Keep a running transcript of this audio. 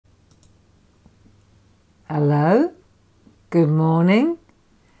Hello, good morning.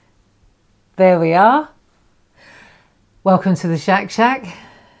 There we are. Welcome to the SHAC.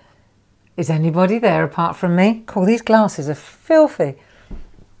 Is anybody there apart from me? Cool, these glasses are filthy.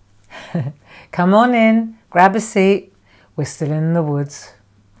 Come on in, grab a seat. We're still in the woods.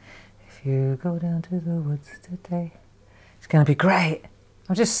 If you go down to the woods today, it's going to be great.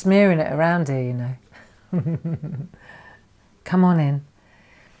 I'm just smearing it around here, you know. Come on in.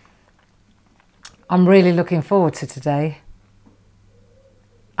 I'm really looking forward to today.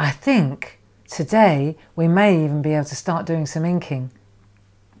 I think today we may even be able to start doing some inking.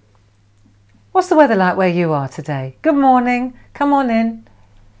 What's the weather like where you are today? Good morning. Come on in.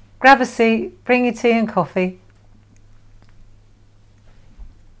 Grab a seat. Bring your tea and coffee.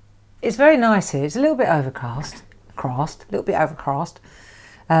 It's very nice here. It's a little bit overcast.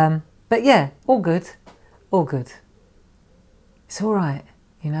 But yeah, all good. All good. It's all right,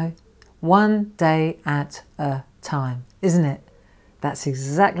 you know. One day at a time, isn't it? That's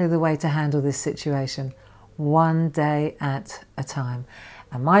exactly the way to handle this situation. One day at a time.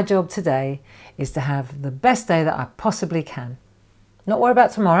 And my job today is to have the best day that I possibly can. Not worry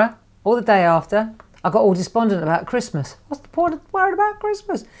about tomorrow or the day after. I got all despondent about Christmas. What's the point of worrying about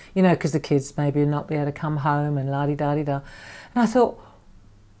Christmas? You know, because the kids maybe not be able to come home and la-di-da-di-da. And I thought,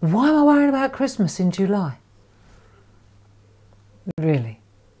 why am I worrying about Christmas in July? Really?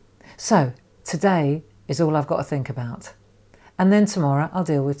 So today is all I've got to think about. And then tomorrow I'll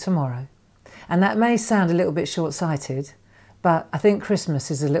deal with tomorrow. And that may sound a little bit short-sighted, but I think Christmas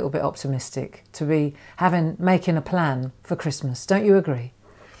is a little bit optimistic to be making a plan for Christmas. Don't you agree?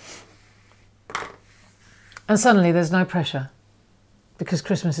 And suddenly there's no pressure because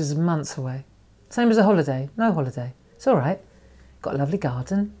Christmas is months away. Same as a holiday, no holiday. It's all right. Got a lovely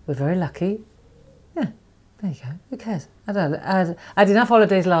garden. We're very lucky. Yeah. There you go. Who cares? I had enough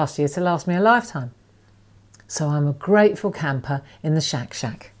holidays last year to last me a lifetime. So I'm a grateful camper in the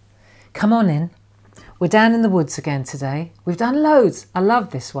SHAC. Come on in. We're down in the woods again today. We've done loads. I love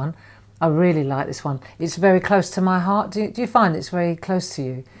this one. I really like this one. It's very close to my heart. Do you find it's very close to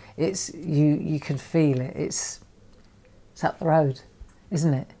you? You can feel it. It's up the road,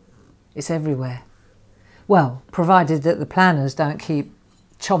 isn't it? It's everywhere. Well, provided that the planners don't keep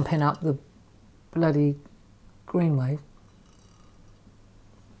chomping up the bloody greenway.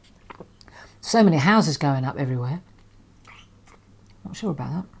 So many houses going up everywhere. Not sure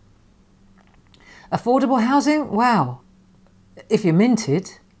about that. Affordable housing? Wow. If you're minted,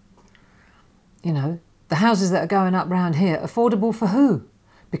 you know, the houses that are going up round here, affordable for who?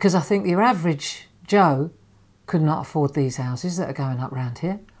 Because I think your average Joe could not afford these houses that are going up round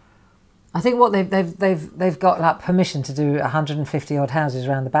here. I think what they've got like permission to do 150 odd houses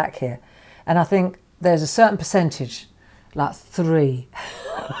around the back here. And I think there's a certain percentage, like 3,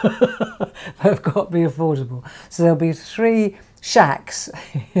 that have got to be affordable. So there'll be 3 shacks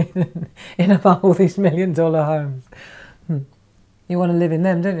in about all these $1 million homes. You want to live in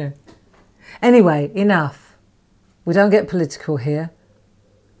them, don't you? Anyway, enough. We don't get political here.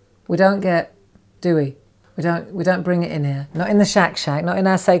 We don't get, do we? We don't bring it in here. Not in the SHAC, not in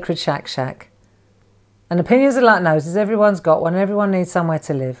our sacred SHAC. And opinions are like noses. Everyone's got one. Everyone needs somewhere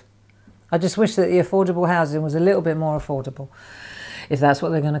to live. I just wish that the affordable housing was a little bit more affordable, if that's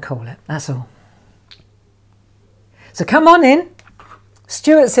what they're going to call it. That's all. So come on in.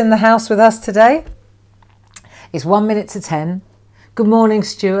 Stuart's in the house with us today. It's 1 minute to 10. Good morning,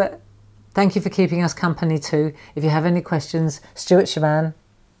 Stuart. Thank you for keeping us company too. If you have any questions, Stuart Shaman.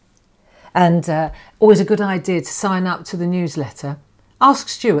 And always a good idea to sign up to the newsletter. Ask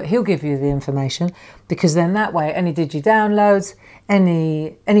Stuart, he'll give you the information, because then that way any digi downloads,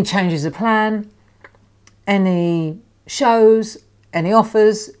 any changes of plan, any shows, any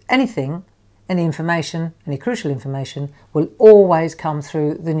offers, anything, any information, any crucial information will always come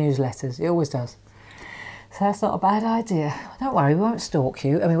through the newsletters. It always does. So that's not a bad idea. Don't worry, we won't stalk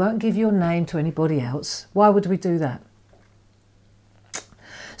you and we won't give your name to anybody else. Why would we do that?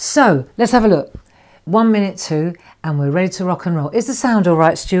 So let's have a look. 1 minute 2 and we're ready to rock and roll. Is the sound all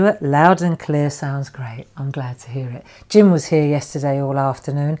right, Stuart? Loud and clear, sounds great. I'm glad to hear it. Jim was here yesterday all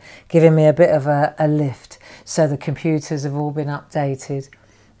afternoon, giving me a bit of a lift. So the computers have all been updated.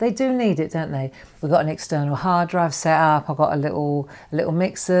 They do need it, don't they? We've got an external hard drive set up. I've got a little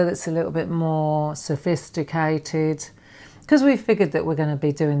mixer that's a little bit more sophisticated. Because we figured that we're going to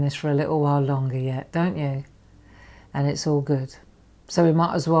be doing this for a little while longer yet, don't you? And it's all good. So we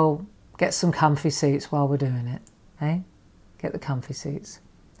might as well get some comfy seats while we're doing it, eh? Get the comfy seats.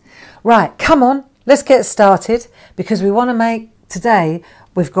 Right, come on, let's get started, because we want to make today.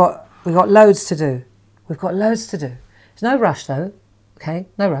 We've got loads to do. We've got loads to do. There's no rush though. Okay,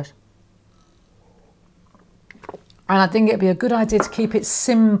 no rush. And I think it'd be a good idea to keep it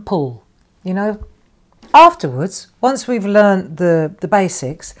simple, you know. Afterwards, once we've learned the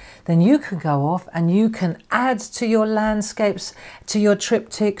basics, then you can go off and you can add to your landscapes, to your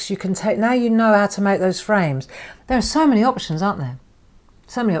triptychs. You can take, now you know how to make those frames. There are so many options, aren't there?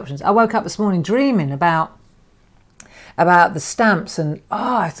 So many options. I woke up this morning dreaming about the stamps, and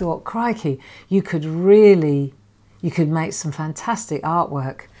I thought, crikey, you could make some fantastic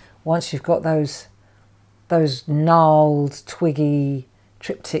artwork once you've got those gnarled, twiggy,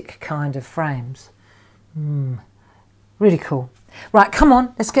 triptych kind of frames. Really cool. Right, come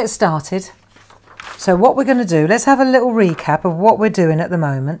on, let's get started. So what we're going to do, let's have a little recap of what we're doing at the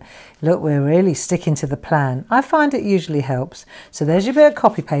moment. Look, we're really sticking to the plan. I find it usually helps. So there's your bit of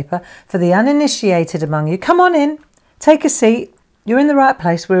copy paper. For the uninitiated among you, come on in, take a seat. You're in the right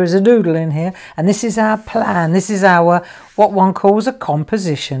place. We're as a doodle in here, and this is our plan. This is our, what one calls a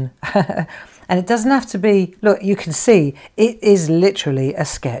composition. And it doesn't have to be, look, you can see it is literally a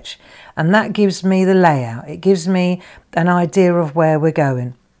sketch. And that gives me the layout. It gives me an idea of where we're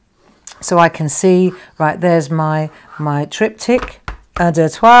going. So I can see, right, there's my triptych, un, deux,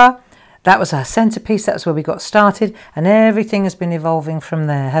 trois. That was our centerpiece. That's where we got started. And everything has been evolving from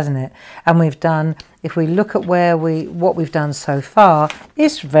there, hasn't it? And we've done, if we look at what we've done so far,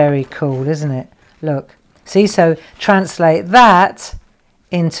 it's very cool, isn't it? Look, see, so translate that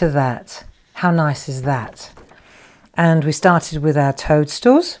into that. How nice is that? And we started with our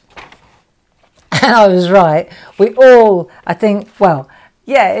toadstools. And I was right. We all, I think, well,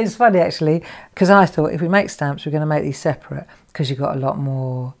 yeah, it's funny actually, because I thought if we make stamps, we're going to make these separate because you've got a lot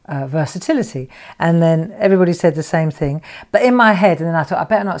more versatility. And then everybody said the same thing. But in my head, and then I thought, I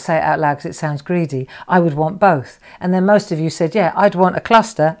better not say it out loud because it sounds greedy. I would want both. And then most of you said, yeah, I'd want a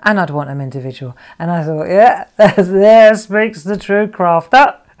cluster and I'd want them individual. And I thought, yeah, there speaks the true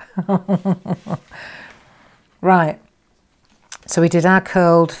crafter. Right, so we did our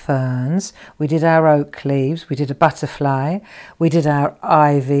curled ferns, we did our oak leaves, we did a butterfly, we did our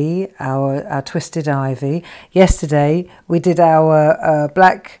ivy, our twisted ivy. Yesterday we did our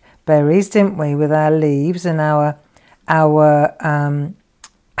blackberries, didn't we, with our leaves and our I've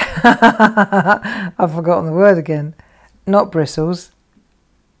forgotten the word again, not bristles,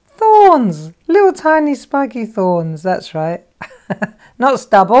 thorns, little tiny spiky thorns, that's right. Not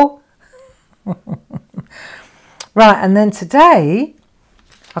stubble. Right, and then today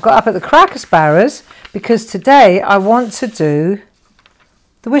I got up at the cracker sparrows because today I want to do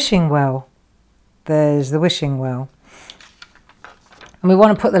the wishing well. There's the wishing well. And we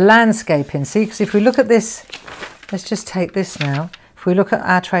want to put the landscape in, see, because if we look at this, let's just take this now. If we look at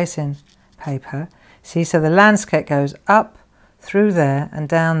our tracing paper, see, so the landscape goes up through there and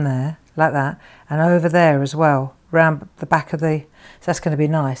down there like that, and over there as well, round the back of the, so that's going to be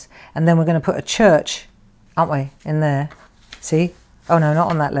nice. And then we're going to put a church, aren't we, in there, see? Oh no, not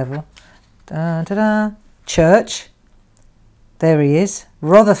on that level. Da, da, da. Church, there he is,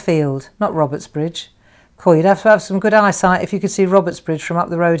 Rotherfield, not Robertsbridge. Cool, you'd have to have some good eyesight if you could see Robertsbridge from up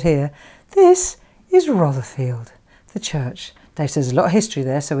the road here. This is Rotherfield, the church. Dave says there's a lot of history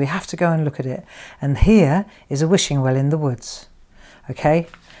there, so we have to go and look at it. And here is a wishing well in the woods. Okay,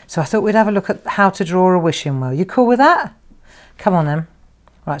 so I thought we'd have a look at how to draw a wishing well. You cool with that? Come on then.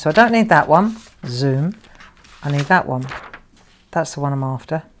 Right, so I don't need that one. Zoom. I need that one. That's the one I'm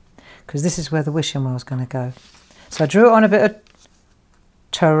after, because this is where the wishing well is going to go. So I drew it on a bit of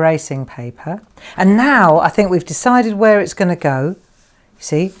tracing paper, and now I think we've decided where it's going to go.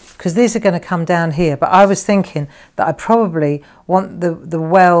 See, because these are going to come down here, but I was thinking that I probably want the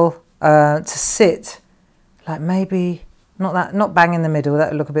well to sit like maybe not bang in the middle.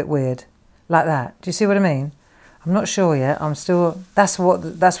 That would look a bit weird, like that. Do you see what I mean? I'm not sure yet. I'm still. That's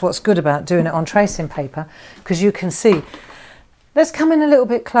what's good about doing it on tracing paper, because you can see. Let's come in a little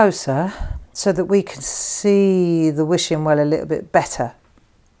bit closer so that we can see the wishing well a little bit better.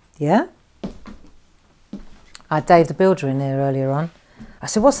 Yeah. I had Dave the Builder in there earlier on. I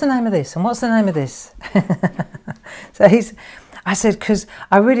said, what's the name of this? And what's the name of this? So I said, because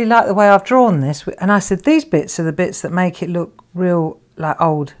I really like the way I've drawn this. And I said, these bits are the bits that make it look real, like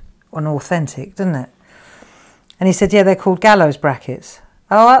old and authentic, doesn't it? And he said, yeah, they're called gallows brackets.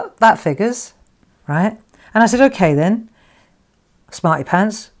 Oh, that figures, right? And I said, okay then, smarty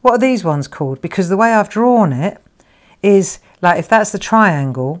pants, what are these ones called? Because the way I've drawn it is, like, if that's the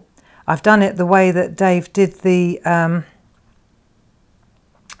triangle, I've done it the way that Dave did the...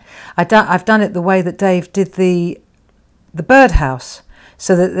 I've done it the way that Dave did the birdhouse,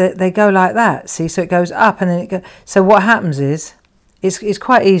 so that they go like that. See, so it goes up and then it goes. So what happens is, it's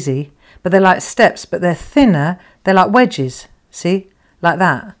quite easy, but they're like steps, but they're thinner. They're like wedges. See, like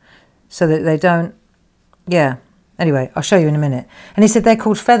that, so that they don't. Yeah. Anyway, I'll show you in a minute. And he said they're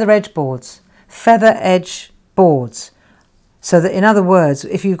called feather edge boards. Feather edge boards. So that, in other words,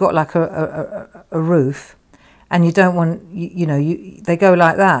 if you've got like a roof and you don't want, they go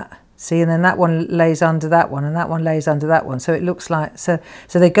like that. See, and then that one lays under that one and that one lays under that one. So it looks like, so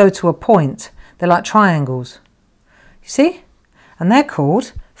they go to a point. They're like triangles. You see? And they're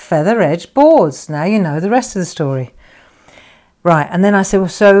called feather edge boards. Now you know the rest of the story. Right, and then I said, well,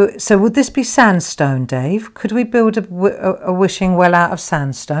 so would this be sandstone, Dave? Could we build a wishing well out of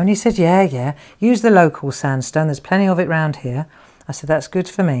sandstone? He said, yeah, use the local sandstone. There's plenty of it round here. I said, that's good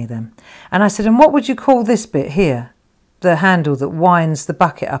for me then. And I said, and what would you call this bit here? The handle that winds the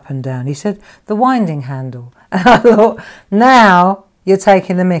bucket up and down. He said, the winding handle. And I thought, now you're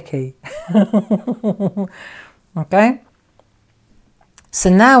taking the mickey. Okay? So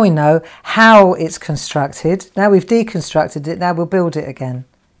now we know how it's constructed. Now we've deconstructed it. Now we'll build it again.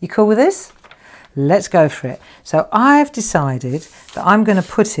 You cool with this? Let's go for it. So I've decided that I'm going to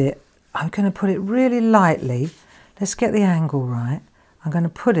put it really lightly. Let's get the angle right. I'm going to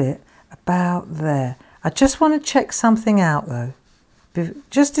put it about there. I just want to check something out though.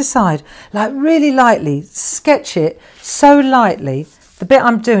 Just decide, like really lightly, sketch it so lightly. The bit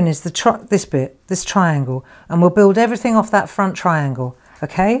I'm doing is this bit, this triangle, and we'll build everything off that front triangle.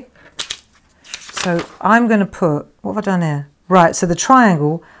 Okay, so I'm going to put, what have I done here? Right, so the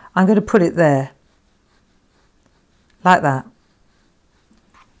triangle, I'm going to put it there, like that.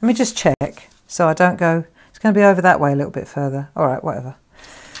 Let me just check, so I don't go, it's going to be over that way a little bit further. All right, whatever.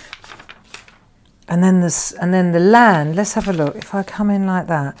 And then the land, let's have a look. If I come in like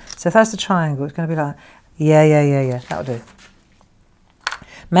that, so if that's the triangle, it's going to be like, yeah, that'll do.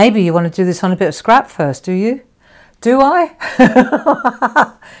 Maybe you want to do this on a bit of scrap first, do you? Do I?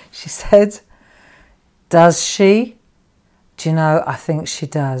 She said. Does she? Do you know, I think she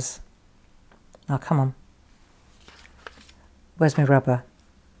does. Now, come on. Where's my rubber?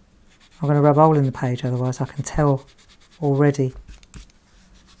 I'm going to rub a hole in the page, otherwise I can tell already.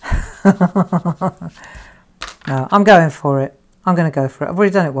 No, I'm going for it. I'm going to go for it. I've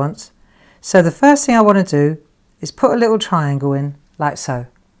already done it once. So the first thing I want to do is put a little triangle in, like so.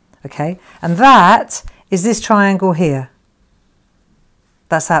 Okay? And that is this triangle here.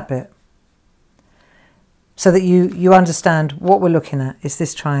 That's that bit. So that you understand what we're looking at is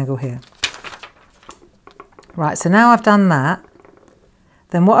this triangle here. Right, so now I've done that.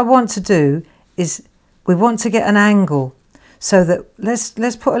 Then what I want to do is we want to get an angle. So that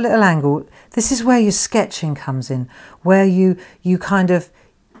let's put a little angle. This is where your sketching comes in, where you don't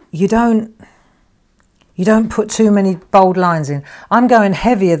put too many bold lines in. I'm going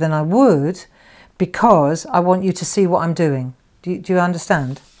heavier than I would because I want you to see what I'm doing. Do you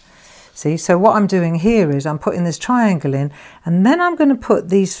understand? See, so what I'm doing here is I'm putting this triangle in, and then I'm going to put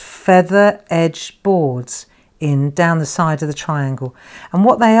these feather edge boards in down the side of the triangle. And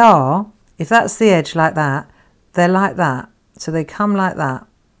what they are, if that's the edge like that, they're like that. So they come like that.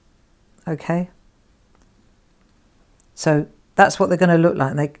 Okay? So that's what they're going to look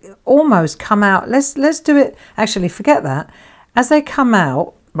like. They almost come out. Let's do it. Actually, forget that. As they come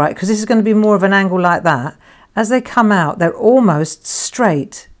out, right, because this is going to be more of an angle like that. As they come out, they're almost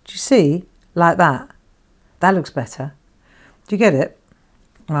straight. Do you see? Like that. That looks better. Do you get it?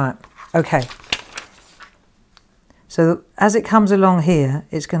 Right. Okay. So as it comes along here,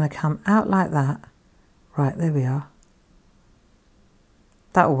 it's going to come out like that. Right, there we are.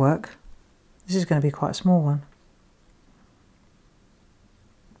 That'll work. This is going to be quite a small one.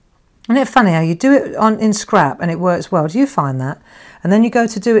 Isn't it funny how you do it in scrap and it works well? Do you find that? And then you go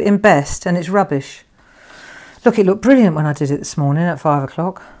to do it in best and it's rubbish. Look, it looked brilliant when I did it this morning at 5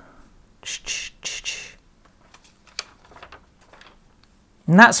 o'clock.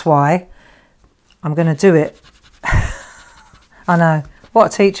 And that's why I'm going to do it. I know.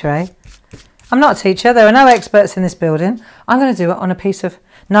 What a teacher, eh? I'm not a teacher. There are no experts in this building. I'm going to do it on a piece of...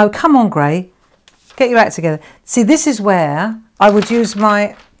 No, come on, Gray. Get your act together. See, this is where I would use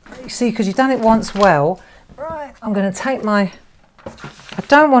my... See, because you've done it once well. Right, I'm going to take my... I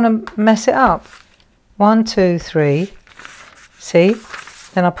don't want to mess it up. 1, 2, 3. See?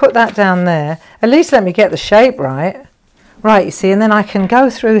 Then I put that down there. At least let me get the shape right. Right, you see, and then I can go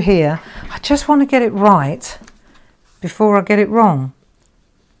through here. I just want to get it right before I get it wrong.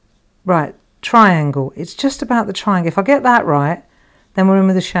 Right. Triangle. It's just about the triangle. If I get that right, then we're in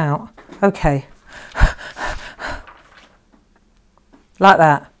with a shout. Okay. Like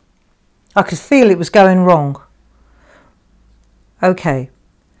that. I could feel it was going wrong. Okay.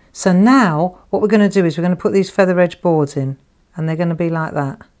 So now what we're going to do is we're going to put these feather edge boards in, and they're going to be like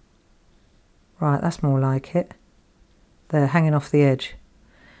that. Right, that's more like it. They're hanging off the edge.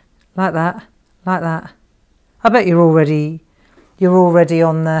 Like that. Like that. I bet you're already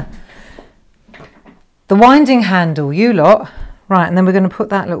on the winding handle, you lot. Right, and then we're going to put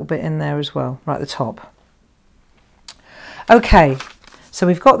that little bit in there as well, right at the top. Okay, so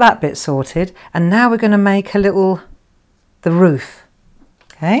we've got that bit sorted, and now we're going to make the roof.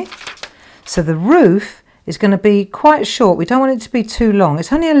 Okay, so the roof is going to be quite short. We don't want it to be too long.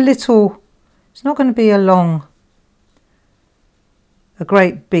 It's only a little, it's not going to be a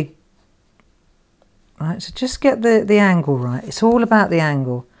great big. Right, so just get the angle right. It's all about the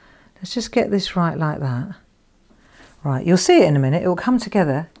angle. Let's just get this right like that. Right, you'll see it in a minute. It will come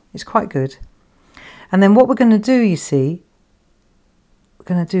together. It's quite good. And then what we're going to do, you see, we're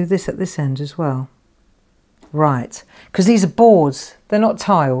going to do this at this end as well. Right, because these are boards. They're not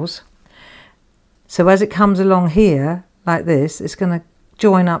tiles. So as it comes along here, like this, it's going to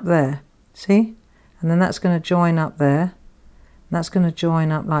join up there. See? And then that's going to join up there. And that's going to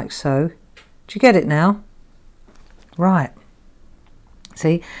join up like so. Do you get it now? Right.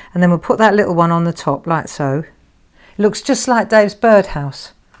 See? And then we'll put that little one on the top like so. It looks just like Dave's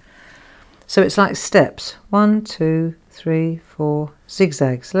birdhouse. So it's like steps. 1, 2, 3, 4,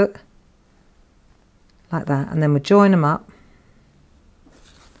 zigzags. Look. Like that. And then we'll join them up.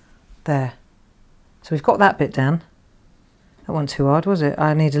 There. So we've got that bit down. That wasn't too hard, was it?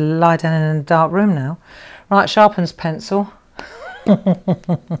 I need to lie down in a dark room now. Right, sharpens pencil.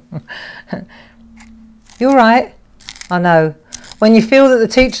 You're right. I know. When you feel that the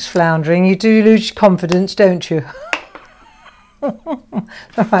teacher's floundering, you do lose your confidence, don't you?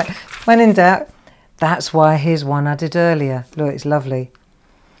 Right. When in doubt, that's why here's one I did earlier. Look, it's lovely.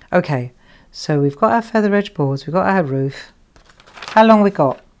 Okay, so we've got our feather edge boards. We've got our roof. How long we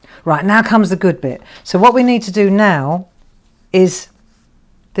got? Right, now comes the good bit. So what we need to do now is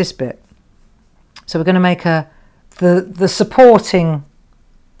this bit. So we're going to make the supporting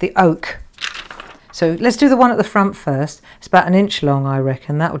the oak. So let's do the one at the front first. It's about 1 inch long, I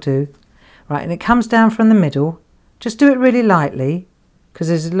reckon. That'll do. Right, and it comes down from the middle. Just do it really lightly, because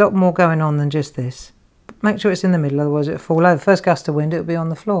there's a lot more going on than just this. Make sure it's in the middle, otherwise it'll fall over. First gust of wind, it'll be on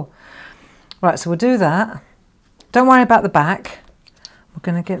the floor. Right, so we'll do that. Don't worry about the back. We're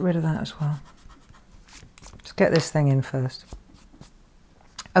going to get rid of that as well. Just get this thing in first.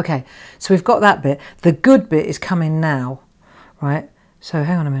 Okay, so we've got that bit. The good bit is coming now, right? So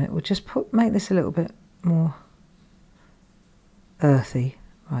hang on a minute. We'll just make this a little bit more earthy.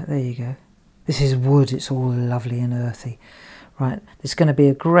 Right, there you go. This is wood. It's all lovely and earthy. Right, it's going to be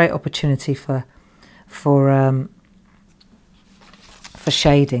a great opportunity for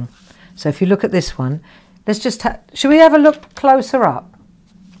shading. So if you look at this one, let's just should we have a look closer up?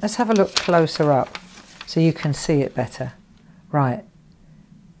 Let's have a look closer up so you can see it better. Right,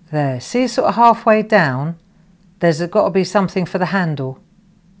 there. See, sort of halfway down, there's got to be something for the handle,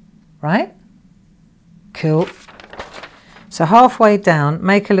 right? Cool. So halfway down,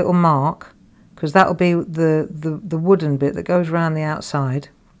 make a little mark, because that'll be the wooden bit that goes around the outside.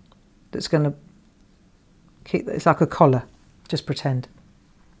 That's going to keep. It's like a collar. Just pretend.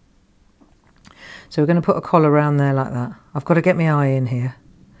 So we're going to put a collar around there like that. I've got to get my eye in here.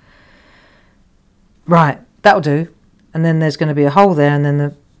 Right, that'll do. And then there's going to be a hole there, and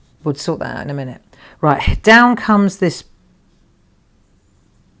then we'll sort that out in a minute. Right, down comes this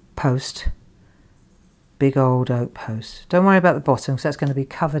post. Big old oak post. Don't worry about the bottom, because that's going to be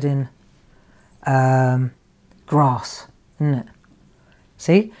covered in grass, isn't it?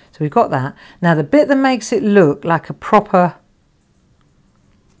 See? So we've got that. Now the bit that makes it look like a proper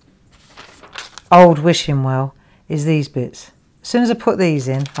old wishing well is these bits. As soon as I put these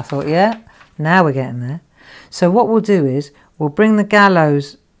in, I thought, yeah, now we're getting there. So what we'll do is we'll bring the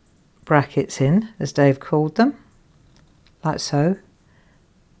gallows brackets in, as Dave called them, like so.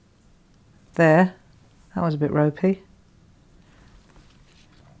 There. That was a bit ropey.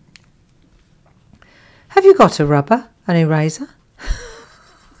 Have you got a rubber, an eraser?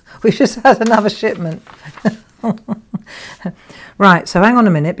 We've just had another shipment. Right, so hang on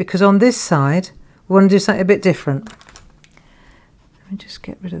a minute, because on this side we want to do something a bit different. Let me just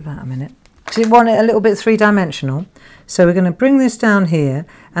get rid of that a minute. Because we want it a little bit three-dimensional. So we're going to bring this down here,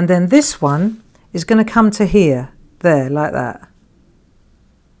 and then this one is going to come to here, there, like that.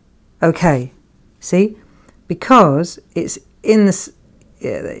 Okay, see? Because it's in this,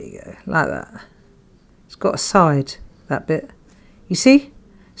 yeah, there you go, like that. It's got a side, that bit. You see?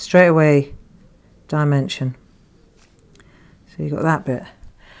 Straight away, dimension. So you've got that bit.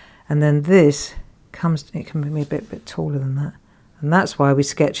 And then this comes, it can be a bit taller than that. And that's why we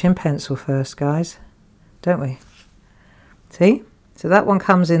sketch in pencil first, guys. Don't we? See? So that one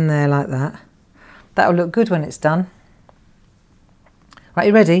comes in there like that. That'll look good when it's done. Right,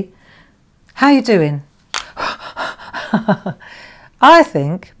 you ready? How are you doing? I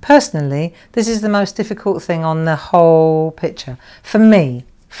think, personally, this is the most difficult thing on the whole picture. For me,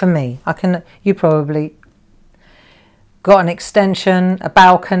 you probably got an extension, a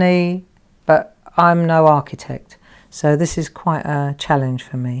balcony, but I'm no architect. So this is quite a challenge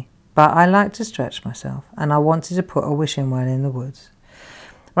for me. But I like to stretch myself, and I wanted to put a wishing well in the woods.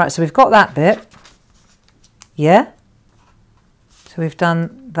 Right, so we've got that bit. Yeah? So we've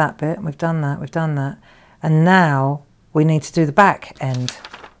done that bit, we've done that. And now we need to do the back end.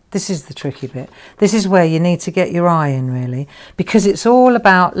 This is the tricky bit. This is where you need to get your eye in, really, because it's all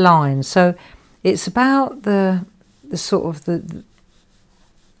about lines. So it's about the sort of the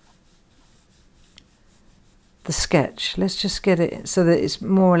sketch. Let's just get it so that it's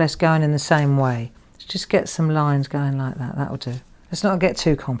more or less going in the same way. Let's just get some lines going like that. That'll do. Let's not get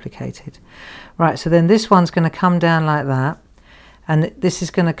too complicated. Right, so then this one's going to come down like that, and this is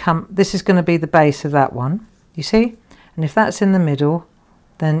going to be the base of that one. You see? And if that's in the middle,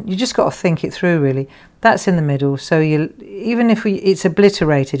 then you just got to think it through, really. That's in the middle, so even if it's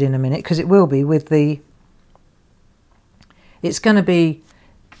obliterated in a minute, because it will be with it's going to be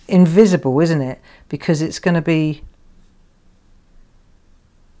invisible, isn't it? Because it's going to be,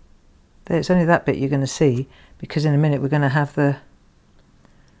 it's only that bit you're going to see, because in a minute we're going to have the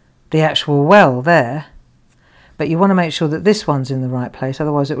actual well there. But you want to make sure that this one's in the right place,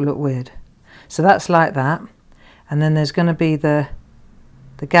 otherwise it will look weird. So that's like that. And then there's going to be the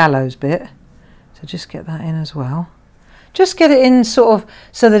gallows bit. So just get that in as well. Just get it in sort of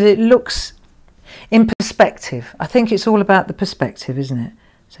so that it looks in perspective. I think it's all about the perspective, isn't it?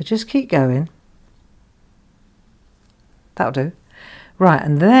 So just keep going. That'll do. Right,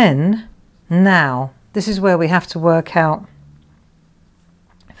 and then now this is where we have to work out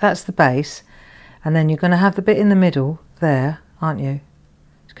if that's the base, and then you're going to have the bit in the middle there, aren't you?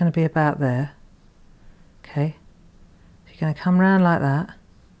 It's going to be about there. Okay. So you're going to come round like that.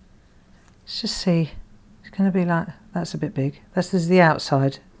 Let's just see. It's going to be like, that's a bit big. This is the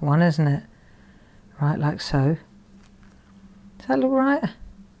outside one, isn't it? Right, like so. Does that look right?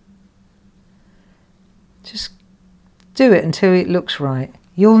 Just do it until it looks right.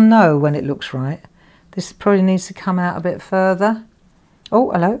 You'll know when it looks right. This probably needs to come out a bit further.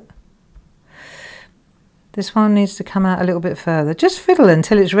 Oh, hello. This one needs to come out a little bit further. Just fiddle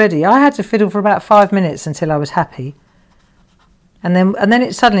until it's ready. I had to fiddle for about 5 minutes until I was happy. And then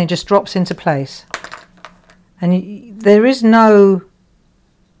it suddenly just drops into place. And there is no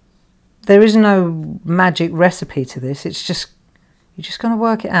magic recipe to this. It's just, you're just going to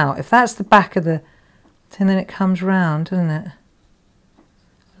work it out. If that's the back of the thing, then it comes round, doesn't it?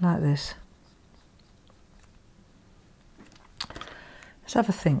 Like this. Let's have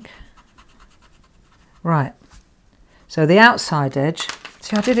a think. Right. So the outside edge.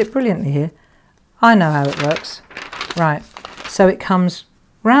 See, I did it brilliantly here. I know how it works. Right. So it comes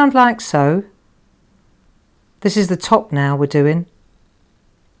round like so. This is the top now we're doing.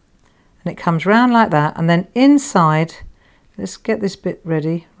 And it comes round like that, and then inside, let's get this bit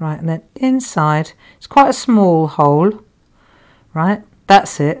ready, right, and then inside, it's quite a small hole, right,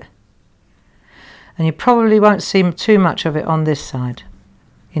 that's it, and you probably won't see too much of it on this side,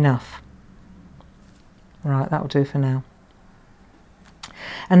 enough, right, that'll do for now.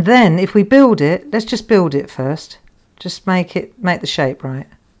 And then if we build it, let's just build it first, just make the shape right.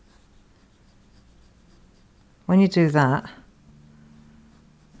 When you do that,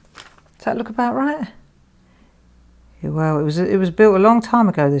 does that look about right? Yeah, well, it was built a long time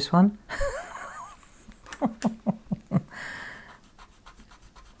ago, this one.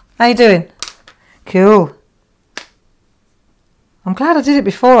 How you doing? Cool. I'm glad I did it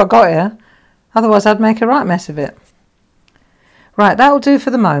before I got here. Otherwise I'd make a right mess of it. Right, that'll do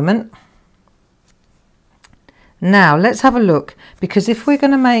for the moment. Now let's have a look, because if we're going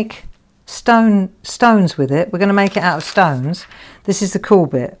to make stones with it, we're going to make it out of stones. This is the cool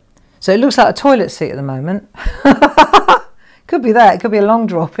bit. So it looks like a toilet seat at the moment. Could be that. It could be a long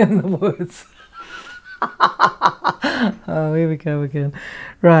drop in the woods. Oh, here we go again.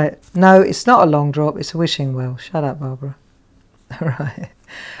 Right. No, it's not a long drop. It's a wishing well. Shut up, Barbara. Right.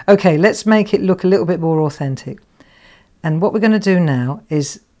 Okay, let's make it look a little bit more authentic. And what we're going to do now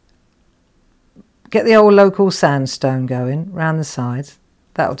is get the old local sandstone going round the sides.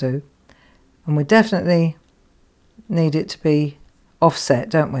 That'll do. And we definitely need it to be offset,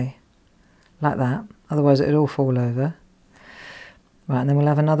 don't we? Like that, otherwise it'll all fall over. Right, and then we'll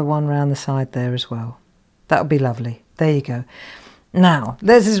have another one round the side there as well. That'll be lovely. There you go. Now,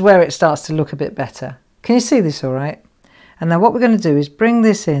 this is where it starts to look a bit better. Can you see this all right? And now what we're going to do is bring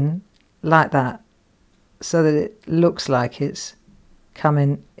this in like that, so that it looks like it's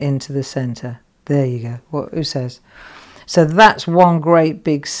coming into the centre. There you go. Who says? So that's one great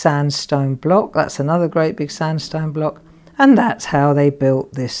big sandstone block. That's another great big sandstone block. And that's how they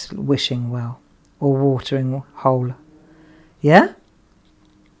built this wishing well or watering hole. Yeah?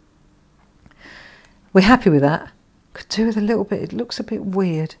 We're happy with that. Could do with a little bit. It looks a bit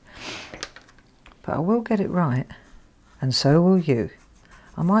weird. But I will get it right. And so will you.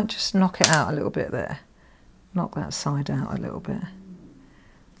 I might just knock it out a little bit there. Knock that side out a little bit.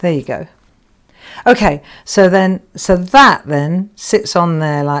 There you go. Okay, so that then sits on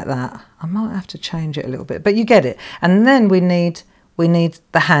there like that. I might have to change it a little bit, but you get it. And then we need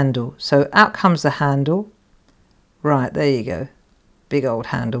the handle. So out comes the handle. Right, there you go. Big old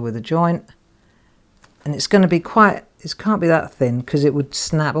handle with a joint. And it's going to be quite, it can't be that thin because it would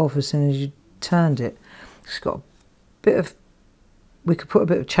snap off as soon as you turned it. It's got a bit of, we could put a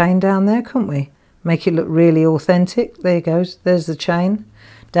bit of chain down there, couldn't we? Make it look really authentic. There it goes. There's the chain.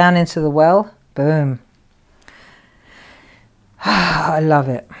 Down into the well. Boom. I love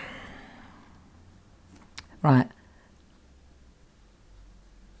it. Right.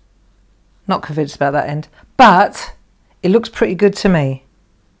 Not convinced about that end, but it looks pretty good to me.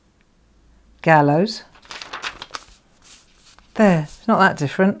 Gallows. There. It's not that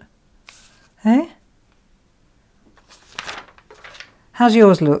different. Eh? How's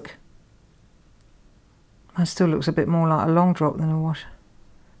yours look? Mine still looks a bit more like a long drop than a wash.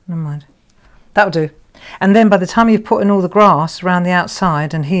 Never mind. That'll do. And then by the time you've put in all the grass around the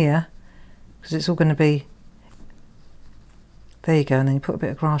outside and here, because it's all going to be, there you go, and then you put a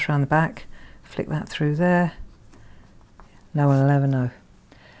bit of grass around the back, flick that through there. No one will ever know.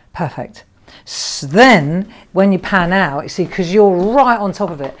 Perfect. So then when you pan out, you see, because you're right on top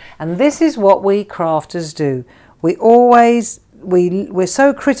of it, and this is what we crafters do. We always, we're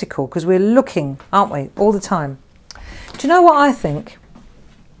so critical because we're looking, aren't we, all the time. Do you know what I think?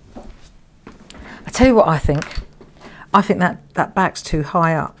 I tell you what I think. I think that back's too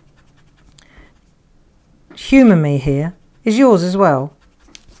high up. Humour me here. Is yours as well?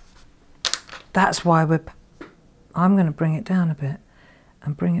 That's why I'm going to bring it down a bit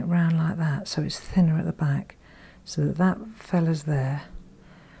and bring it round like that so it's thinner at the back, so that fella's there.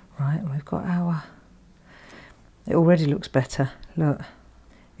 Right, and we've got our, it already looks better. Look,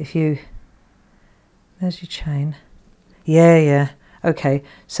 if you, there's your chain. Yeah. Okay,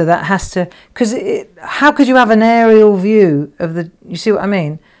 so that has to, because how could you have an aerial view of the, you see what I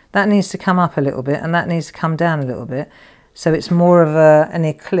mean? That needs to come up a little bit and that needs to come down a little bit. So it's more of an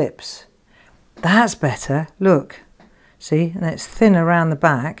eclipse. That's better, look. See, and it's thin around the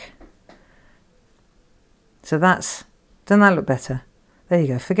back. So that's, doesn't that look better? There you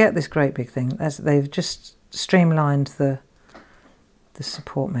go, forget this great big thing. They've just streamlined the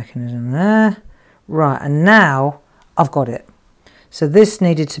support mechanism there. Right, and now I've got it. So this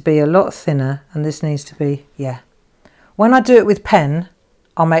needed to be a lot thinner and this needs to be, yeah. When I do it with pen,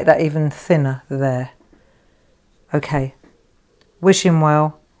 I'll make that even thinner there. Okay, wishing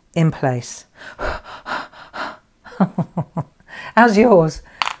well in place. How's yours?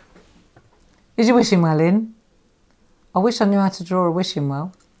 Is your wishing well in? I wish I knew how to draw a wishing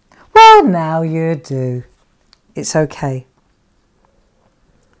well. Well, now you do. It's okay.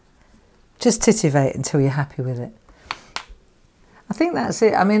 Just titivate until you're happy with it. I think that's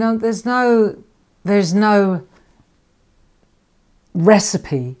it. I mean, there's no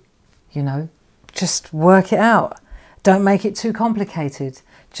recipe, you know. Just work it out. Don't make it too complicated.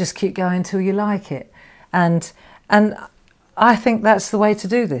 Just keep going till you like it. And I think that's the way to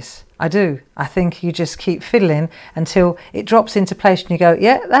do this. I do. I think you just keep fiddling until it drops into place and you go,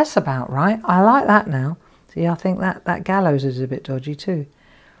 yeah, that's about right. I like that now. See, I think that gallows is a bit dodgy too.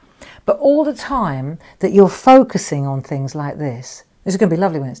 But all the time that you're focusing on things like this is going to be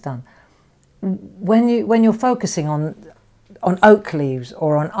lovely when it's done. When you're focusing on oak leaves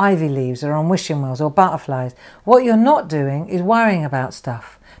or on ivy leaves or on wishing wells or butterflies, what you're not doing is worrying about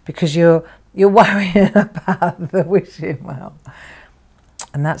stuff because you're worrying about the wishing well.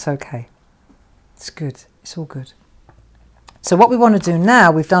 And that's okay. It's good. It's all good. So what we want to do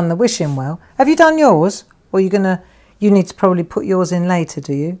now, we've done the wishing well. Have you done yours? Or you need to probably put yours in later,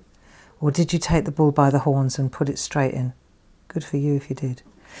 do you? Or did you take the bull by the horns and put it straight in? Good for you if you did.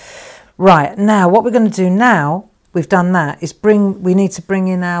 Right, now what we're going to do now, we've done that, is we need to bring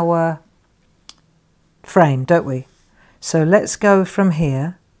in our frame, don't we? So let's go from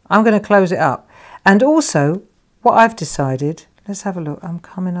here. I'm going to close it up. And also, what I've decided, let's have a look. I'm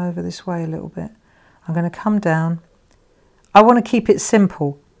coming over this way a little bit. I'm going to come down. I want to keep it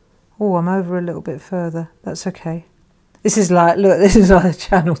simple. Oh, I'm over a little bit further. That's okay. This is like, look, this is like the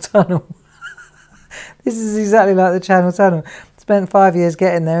Channel Tunnel. This is exactly like the Channel Tunnel. Spent 5 years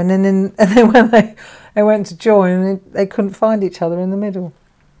getting there, and then They went to join and they couldn't find each other in the middle.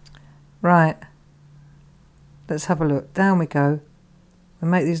 Right, let's have a look. Down we go. We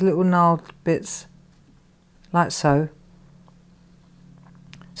make these little gnarled bits like so.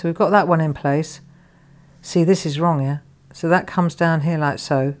 So we've got that one in place. See, this is wrong here. So that comes down here like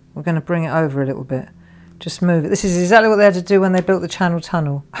so. We're going to bring it over a little bit. Just move it. This is exactly what they had to do when they built the Channel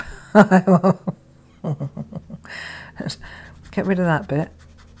Tunnel. Get rid of that bit.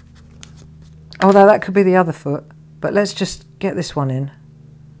 Although that could be the other foot. But let's just get this one in.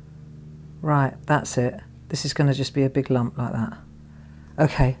 Right, that's it. This is going to just be a big lump like that.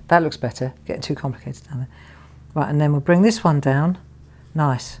 Okay, that looks better. Getting too complicated down there. Right, and then we'll bring this one down.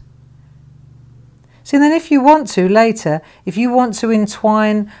 Nice. See, then if you want to later, if you want to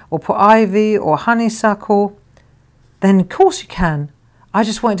entwine or put ivy or honeysuckle, then of course you can. I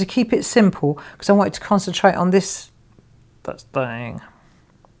just wanted to keep it simple because I wanted to concentrate on this thing.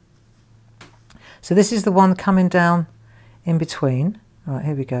 So this is the one coming down in between. All right,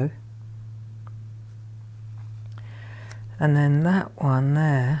 here we go. And then that one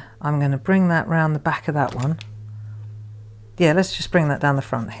there, I'm going to bring that round the back of that one. Yeah, let's just bring that down the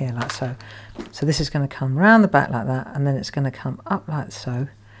front here like so. So this is going to come round the back like that, and then it's going to come up like so,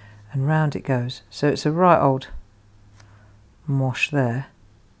 and round it goes. So it's a right old mosh there.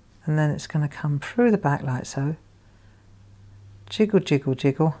 And then it's going to come through the back like so. Jiggle, jiggle,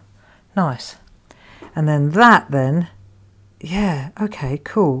 jiggle. Nice. And then that then, yeah, okay,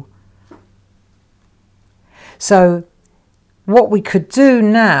 cool. So what we could do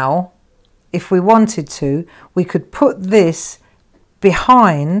now, if we wanted to, we could put this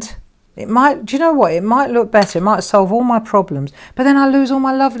behind. It might, do you know what? It might look better. It might solve all my problems. But then I lose all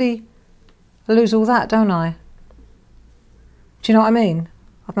my lovely, I lose all that, don't I? Do you know what I mean?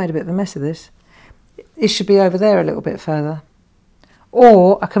 I've made a bit of a mess of this. It should be over there a little bit further.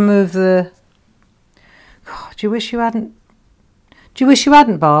 Or I can move the, God, do you wish you hadn't? Do you wish you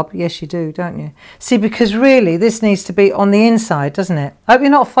hadn't, Barb? Yes, you do, don't you? See, because really, this needs to be on the inside, doesn't it? I hope you're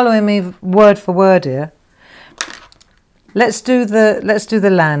not following me word for word here. Let's do the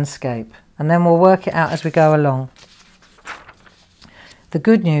landscape, and then we'll work it out as we go along. The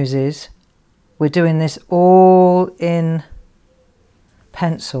good news is we're doing this all in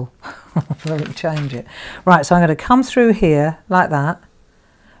pencil. Let me change it. Right, so I'm going to come through here like that.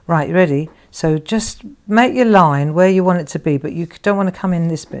 Right, you ready? So just make your line where you want it to be, but you don't want to come in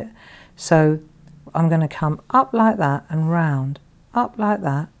this bit. So I'm going to come up like that and round, up like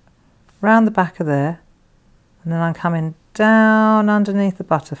that, round the back of there, and then I'm coming down underneath the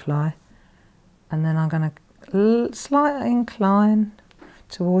butterfly, and then I'm going to slightly incline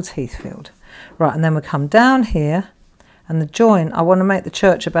towards Heathfield. Right, and then we come down here, and the join, I want to make the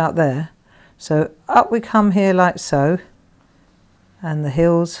church about there. So up we come here like so, and the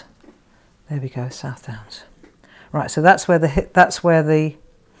hills. There we go, South Downs. Right, so that's where the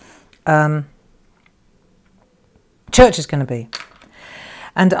church is going to be.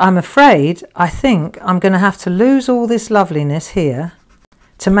 And I'm afraid, I think I'm going to have to lose all this loveliness here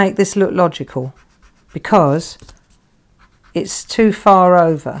to make this look logical, because it's too far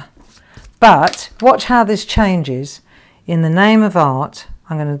over. But watch how this changes. In the name of art,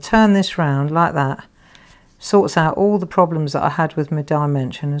 I'm going to turn this round like that. Sorts out all the problems that I had with my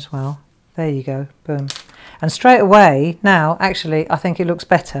dimension as well. There you go, boom. And straight away, now, actually, I think it looks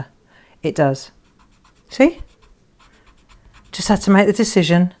better. It does. See? Just had to make the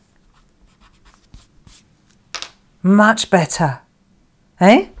decision. Much better.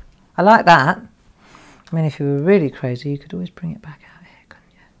 Eh? I like that. I mean, if you were really crazy, you could always bring it back out here,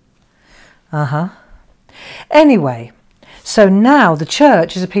 couldn't you? Uh-huh. Anyway, so now the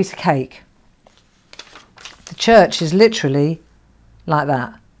church is a piece of cake. The church is literally like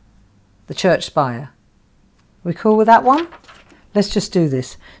that. The church spire. We cool with that one? Let's just do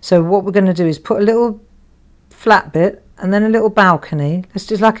this. So what we're going to do is put a little flat bit and then a little balcony. Let's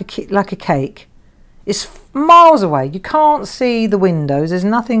just like a cake. It's miles away. You can't see the windows. There's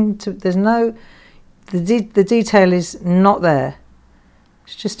nothing to. There's no. The detail is not there.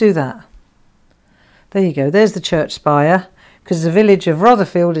 Let's just do that. There you go. There's the church spire, because the village of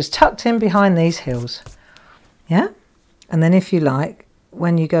Rotherfield is tucked in behind these hills. Yeah, and then if you like,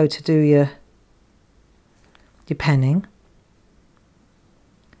 when you go to do your penning,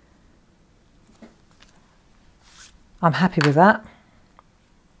 I'm happy with that.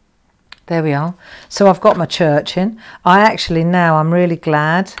 There we are. So I've got my church in. I'm really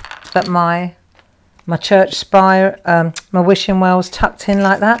glad that my church spire, my wishing well's tucked in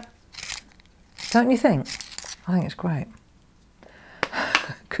like that. Don't you think? I think it's great.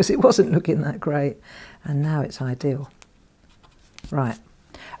 Because it wasn't looking that great, and now it's ideal. Right.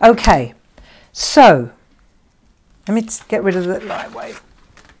 Okay. So, let me get rid of the light wave.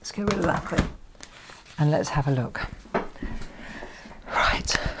 Let's get rid of that bit. And let's have a look.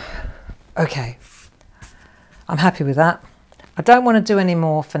 Right. Okay. I'm happy with that. I don't want to do any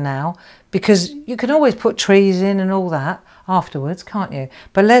more for now, because you can always put trees in and all that afterwards, can't you?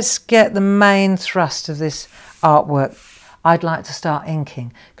 But let's get the main thrust of this artwork. I'd like to start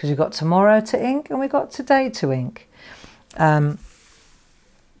inking, because we've got tomorrow to ink and we've got today to ink. Shall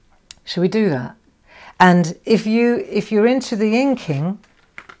we do that? And if you're into the inking,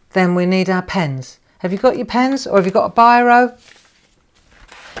 then we need our pens. Have you got your pens, or have you got a biro?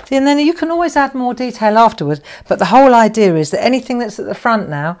 See, and then you can always add more detail afterwards. But the whole idea is that anything that's at the front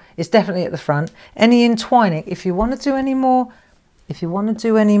now is definitely at the front. Any entwining, if you want to do any more,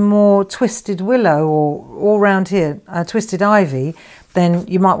 twisted willow or all round here, twisted ivy, then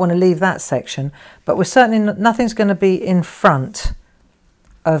you might want to leave that section. But we're certainly nothing's going to be in front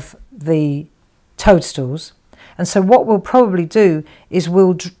of the toadstools. And so what we'll probably do is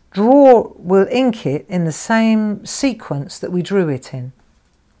we'll ink it in the same sequence that we drew it in.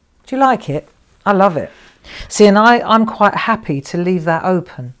 Do you like it? I love it. See, and I'm quite happy to leave that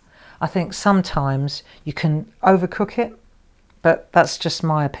open. I think sometimes you can overcook it, but that's just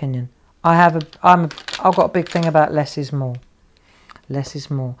my opinion. I've got a big thing about less is more. Less is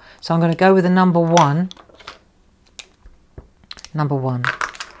more. So I'm going to go with the number 1. Number 1.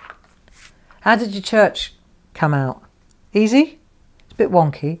 How did your church come out? Easy? It's a bit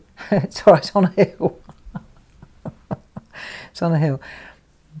wonky. It's all right, it's on a hill. It's on a hill.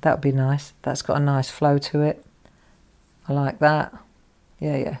 That would be nice. That's got a nice flow to it. I like that.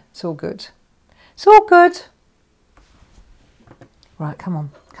 Yeah, it's all good. It's all good. Right, come on,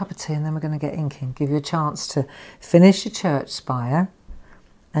 cup of tea, and then we're going to get inking. Give you a chance to finish your church spire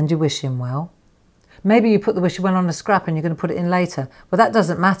and your wishing well. Maybe you put the wishing well on a scrap and you're going to put it in later. Well, that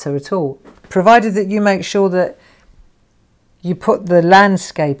doesn't matter at all, provided that you make sure that you put the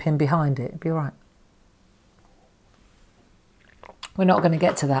landscape in behind it. It'll be all right. We're not going to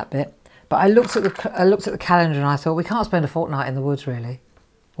get to that bit, but I looked at the calendar and I thought we can't spend a fortnight in the woods, really.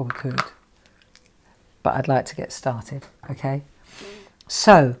 Well, we could, but I'd like to get started. Okay,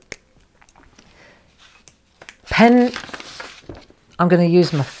 so pen. I'm going to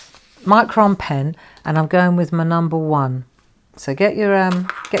use my micron pen, and I'm going with my number 1. So get your eye in,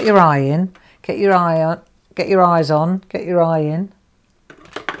 get your eye on, get your eyes on, get your eye in.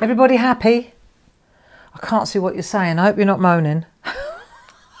 Everybody happy? I can't see what you're saying. I hope you're not moaning.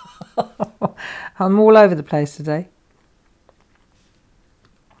 I'm all over the place today.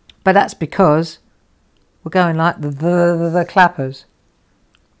 But that's because we're going like the clappers.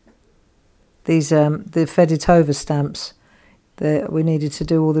 These the Feditova stamps. We needed to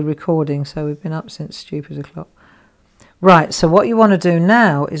do all the recording, so we've been up since stupid o'clock. Right, so what you want to do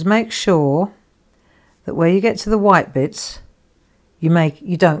now is make sure that where you get to the white bits, you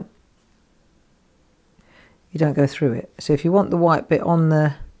don't go through it. So if you want the white bit on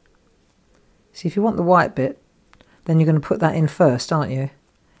the... See, if you want the white bit, then you're going to put that in first, aren't you?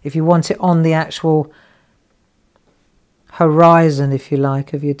 If you want it on the actual horizon, if you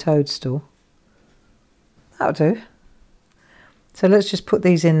like, of your toadstool. That'll do. So let's just put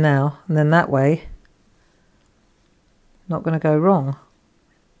these in now, and then that way, not going to go wrong.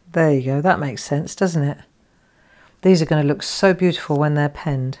 There you go. That makes sense, doesn't it? These are going to look so beautiful when they're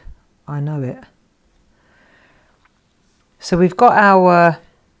penned. I know it. So we've got our...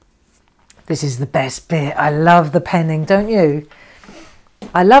 This is the best bit. I love the penning, don't you?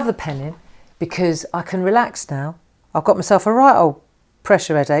 I love the penning because I can relax now. I've got myself a right old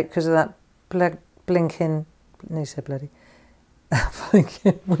pressure headache because of that blinking... No, said bloody.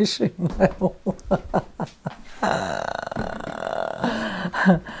 Blinking wishing well.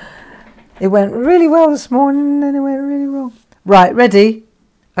 It went really well this morning and then it went really wrong. Right, ready?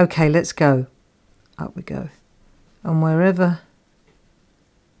 Okay, let's go. Up we go. And wherever,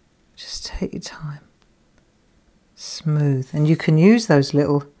 just take your time. Smooth. And you can use those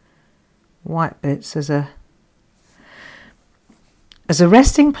little white bits as a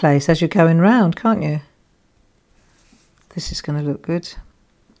resting place as you're going round, can't you? This is going to look good.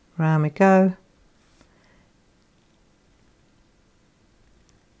 Round we go.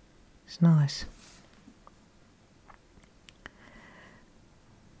 It's nice.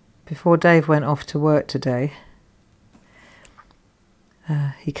 Before Dave went off to work today,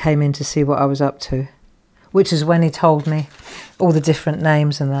 he came in to see what I was up to, which is when he told me all the different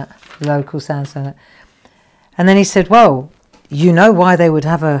names and that, local sounds and that. And then he said, well, you know why they would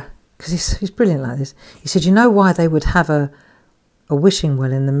have a, because he's brilliant like this, he said, you know why they would have a wishing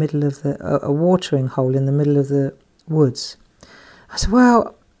well in the middle of the, a watering hole in the middle of the woods. I said,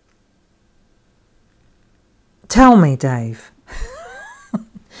 well, Tell me, Dave.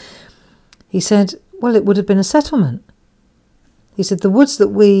 He said, well, it would have been a settlement. He said, the woods that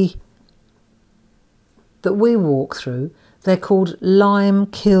we walk through, they're called lime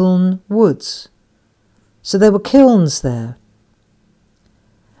kiln woods. So there were kilns there.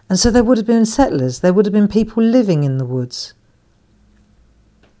 And so there would have been settlers, there would have been people living in the woods.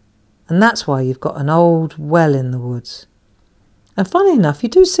 And that's why you've got an old well in the woods. And funny enough, you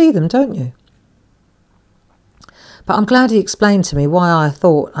do see them, don't you? But I'm glad he explained to me why I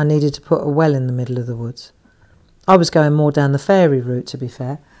thought I needed to put a well in the middle of the woods. I was going more down the fairy route, to be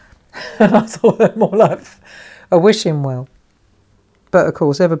fair. And I thought they're more like a wishing well. But of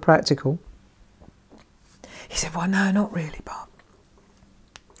course, ever practical. He said, well, no, not really, Bob.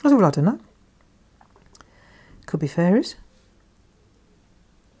 I said, well, I don't know. Could be fairies.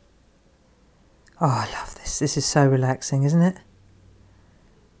 Oh, I love this. This is so relaxing, isn't it?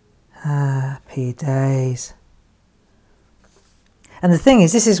 Happy days. And the thing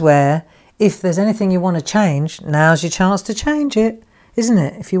is, this is where, if there's anything you want to change, now's your chance to change it, isn't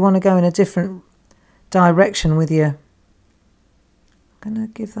it? If you want to go in a different direction with your... I'm going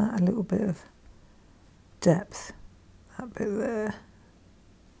to give that a little bit of depth. That bit there.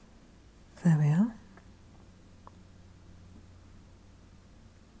 There we are.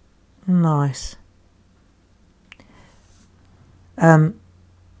 Nice.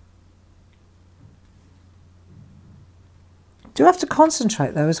 Do have to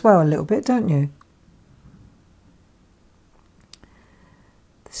concentrate though as well a little bit, don't you?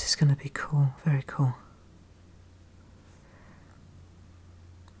 This is going to be cool, very cool.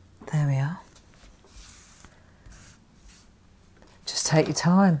 There we are. Just take your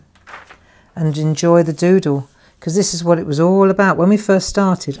time and enjoy the doodle, because this is what it was all about. When we first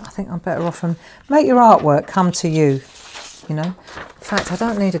started, I think I'm better off and make your artwork come to you, you know. In fact, I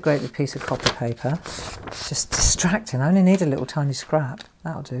don't need a great big piece of copy paper. It's just distracting. I only need a little tiny scrap.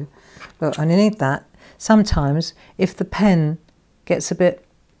 That'll do. Look, I only need that. Sometimes, if the pen gets a bit...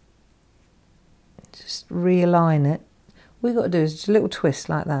 Just realign it. All you've got to do is just a little twist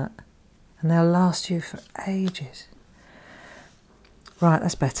like that. And they'll last you for ages. Right,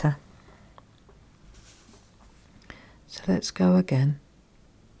 that's better. So let's go again.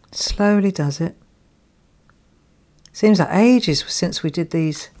 Slowly does it. Seems like ages since we did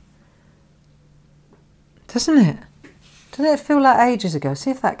these. Doesn't it? Doesn't it feel like ages ago?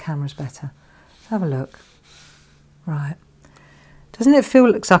 See if that camera's better. Let's have a look. Right. Doesn't it feel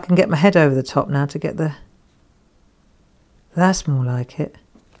like I can get my head over the top now to get the... That's more like it.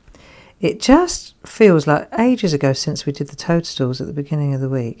 It just feels like ages ago since we did the toadstools at the beginning of the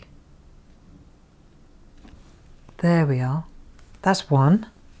week. There we are. That's one.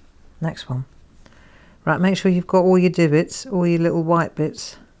 Next one. Right, make sure you've got all your divots, all your little white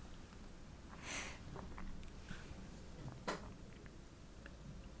bits.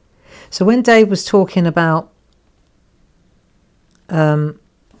 So when Dave was talking about the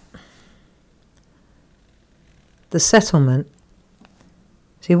settlement,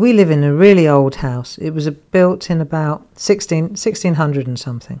 see, we live in a really old house. It was built in about 1600 and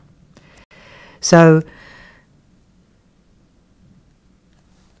something. So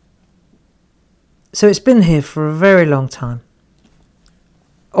it's been here for a very long time,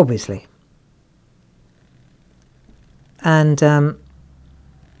 obviously. And so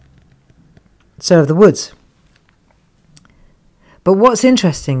have the woods. But what's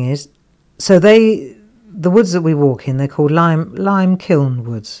interesting is, so the woods that we walk in, they're called lime kiln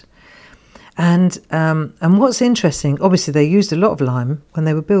woods. And what's interesting, obviously they used a lot of lime when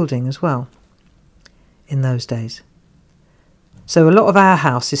they were building as well in those days. So a lot of our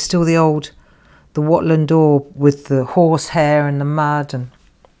house is still the Woodland door with the horsehair and the mud,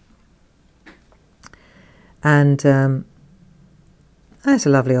 and it's a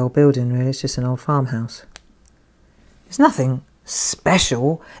lovely old building really. It's just an old farmhouse. It's nothing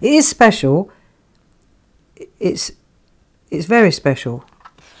special. It is special. It's very special,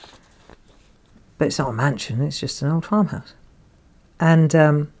 but it's not a mansion. It's just an old farmhouse, and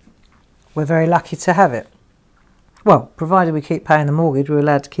we're very lucky to have it. Well, provided we keep paying the mortgage, we're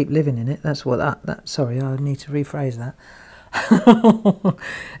allowed to keep living in it. That's what that sorry, I need to rephrase that.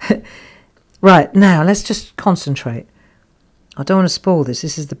 Right, now let's just concentrate. I don't want to spoil this.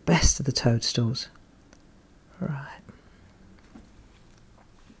 This is the best of the toadstools. Right.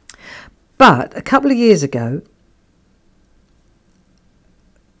 But a couple of years ago,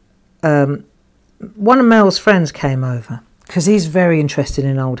 one of Mel's friends came over, because he's very interested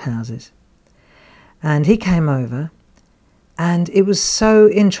in old houses. And he came over, and it was so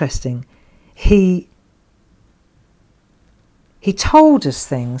interesting. He He told us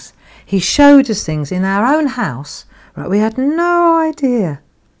things. He showed us things in our own house. Right? We had no idea.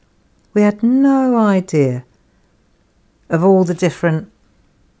 We had no idea of all the different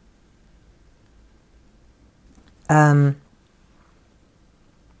the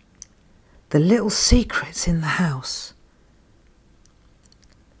little secrets in the house.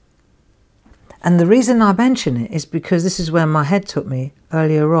 And the reason I mention it is because this is where my head took me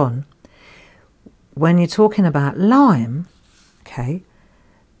earlier on. When you're talking about lime, okay,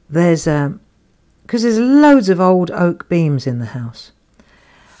 there's because there's loads of old oak beams in the house.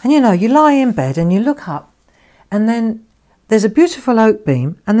 And you know, you lie in bed and you look up and then there's a beautiful oak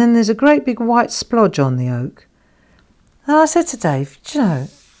beam and then there's a great big white splodge on the oak. And I said to Dave, do you know,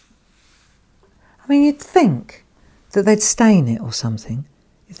 I mean, you'd think that they'd stain it or something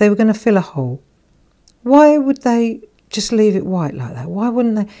if they were going to fill a hole. Why would they just leave it white like that? Why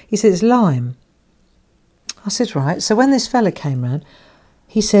wouldn't they? He said, it's lime. I said, right. So when this fella came round,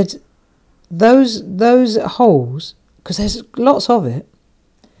 he said, those holes, because there's lots of it,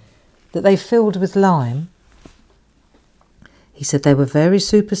 that they filled with lime, he said they were very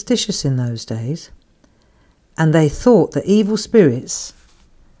superstitious in those days, and they thought that evil spirits,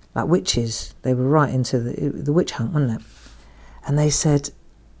 like witches, they were right into the witch hunt, wasn't it? And they said,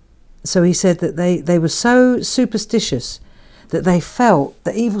 so he said that they were so superstitious that they felt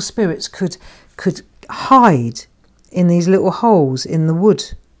that evil spirits could hide in these little holes in the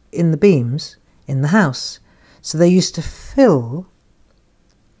wood, in the beams, in the house. So they used to fill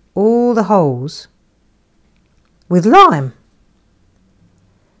all the holes with lime.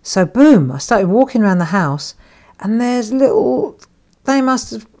 So boom, I started walking around the house and there's little, they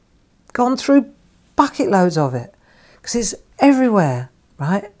must have gone through bucket loads of it because it's everywhere,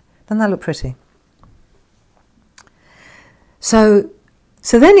 right? Doesn't that look pretty? So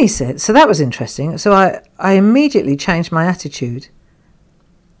then he said, so that was interesting. So I immediately changed my attitude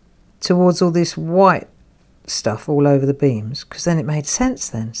towards all this white stuff all over the beams, because then it made sense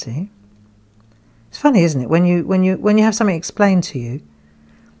then, see? It's funny, isn't it? When you have something explained to you,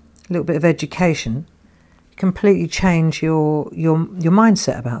 a little bit of education, you completely change your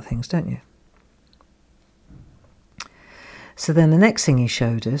mindset about things, don't you? So then the next thing he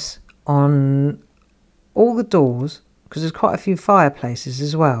showed us, on all the doors, because there's quite a few fireplaces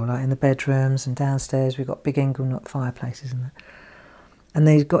as well, like in the bedrooms and downstairs, we've got big inglenook fireplaces in there. And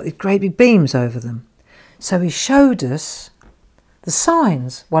they've got these great big beams over them. So he showed us the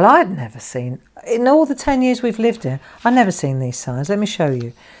signs. Well, I'd never seen, in all the 10 years we've lived here, I'd never seen these signs. Let me show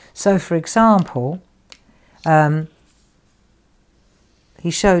you. So, for example,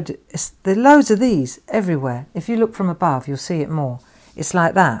 he showed, there are loads of these everywhere. If you look from above, you'll see it more. It's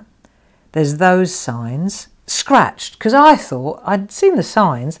like that. There's those signs, scratched, because I thought I'd seen the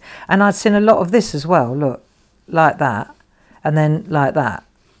signs and I'd seen a lot of this as well. Look, like that, and then like that.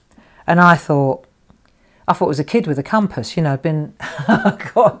 And I thought it was a kid with a compass, you know, been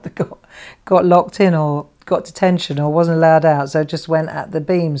got locked in or got detention or wasn't allowed out, so just went at the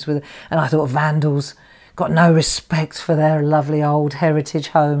beams with. And I thought vandals got no respect for their lovely old heritage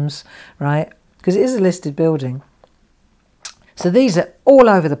homes, right? Because it is a listed building. So these are all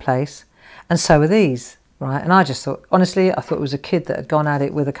over the place, and so are these, right? And I just thought, honestly, I thought it was a kid that had gone at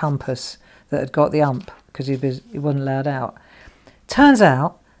it with a compass that had got the ump because he wasn't allowed out. Turns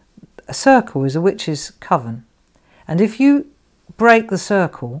out a circle is a witch's coven, and if you break the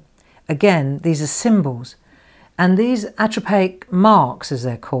circle, again, these are symbols, and these atropaic marks, as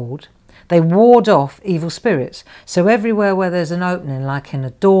they're called, they ward off evil spirits. So everywhere where there's an opening, like in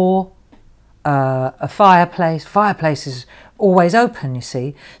a door, a fireplace is always open, you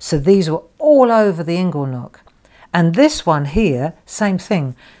see. So these were all over the inglenook. And this one here, same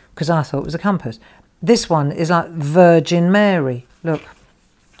thing, because I thought it was a compass. This one is like Virgin Mary. Look,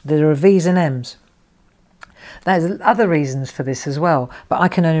 there are V's and M's. There's other reasons for this as well, but I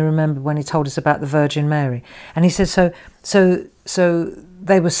can only remember when he told us about the Virgin Mary. And he said, so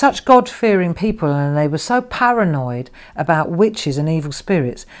they were such God-fearing people, and they were so paranoid about witches and evil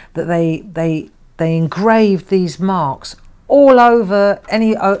spirits that they engraved these marks all over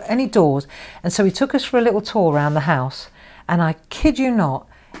any doors. And so he took us for a little tour around the house, and I kid you not,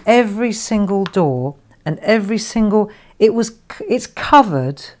 every single door and every single, it's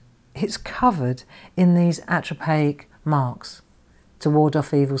covered in these atropaic marks to ward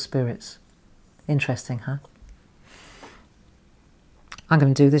off evil spirits. Interesting, huh? I'm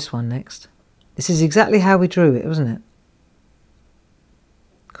going to do this one next. This is exactly how we drew it, wasn't it?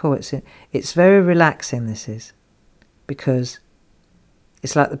 Cool. It's very relaxing, this is, because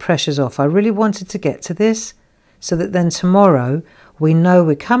it's like the pressure's off. I really wanted to get to this so that then tomorrow we know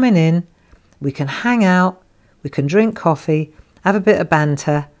we're coming in, we can hang out, we can drink coffee, have a bit of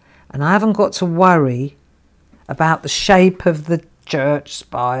banter, and I haven't got to worry about the shape of the church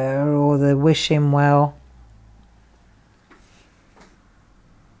spire or the wishing well.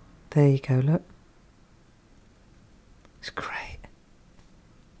 There you go, look. It's great.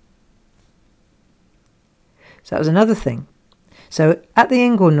 So that was another thing. So at the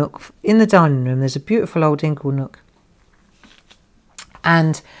ingle nook, in the dining room, there's a beautiful old ingle nook.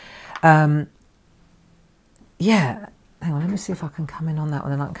 And, yeah, hang on, let me see if I can come in on that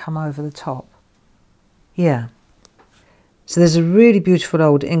one and I can come over the top. Yeah. So there's a really beautiful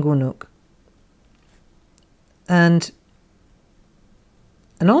old ingle nook. And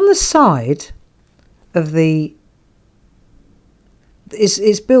on the side of the,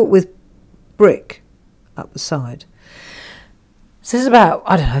 it's built with brick up the side. So this is about,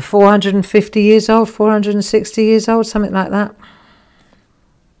 I don't know, 450 years old, 460 years old, something like that.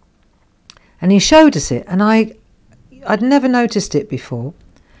 And he showed us it, and I'd never noticed it before.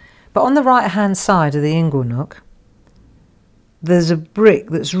 But on the right-hand side of the ingle nook, there's a brick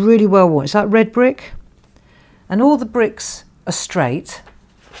that's really well worn. It's like red brick. And all the bricks are straight,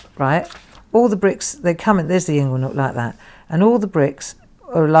 right? All the bricks, they come in, there's the ingle nook like that. And all the bricks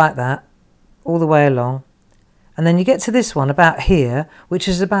are like that, all the way along. And then you get to this one about here, which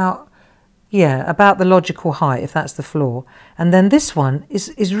is about, yeah, about the logical height, if that's the floor. And then this one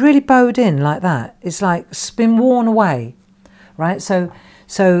is really bowed in like that. It's like it's been worn away, right? So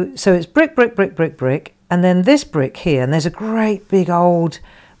it's brick, brick, brick, brick, brick. And then this brick here, and there's a great big old,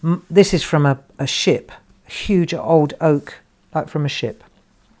 this is from a ship, a huge old oak, like from a ship.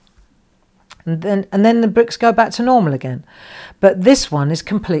 And then the bricks go back to normal again. But this one is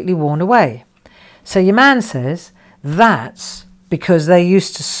completely worn away. So your man says that's because they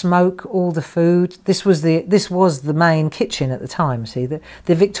used to smoke all the food. This was the main kitchen at the time. See, the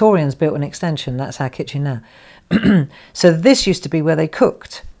Victorians built an extension. That's our kitchen now. So this used to be where they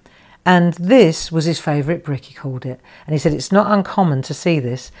cooked. And this was his favourite brick, he called it. And he said it's not uncommon to see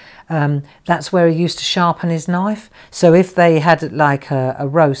this. That's where he used to sharpen his knife. So if they had like a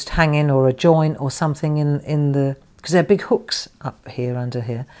roast hanging or a joint or something in the... Because they're big hooks up here, under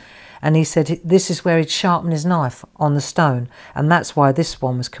here. And he said this is where he'd sharpen his knife on the stone. And that's why this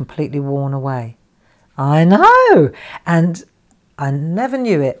one was completely worn away. I know! And I never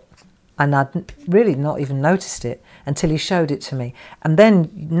knew it. And I'd really not even noticed it until he showed it to me. And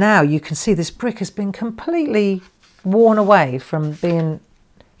then now you can see this brick has been completely worn away from being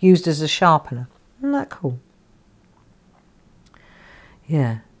used as a sharpener. Isn't that cool?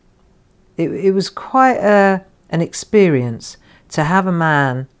 Yeah. It was quite an experience to have a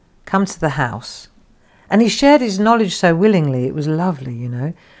man come to the house. And he shared his knowledge so willingly. It was lovely, you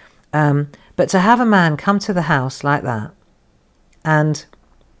know. But to have a man come to the house like that and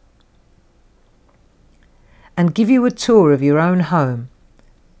give you a tour of your own home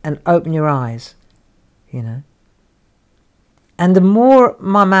and open your eyes, you know. And the more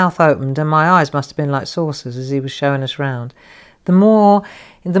my mouth opened, and my eyes must have been like saucers as he was showing us round, the more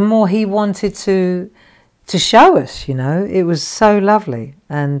he wanted to show us, you know. It was so lovely.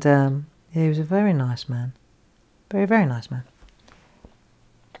 And he was a very nice man. Very, very nice man.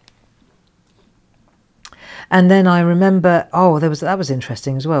 And then I remember, oh, that was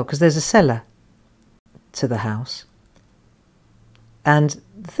interesting as well, because there's a cellar to the house. And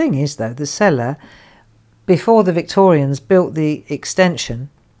the thing is, though, the cellar, before the Victorians built the extension,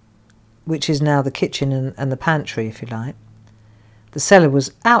 which is now the kitchen and the pantry, if you like, the cellar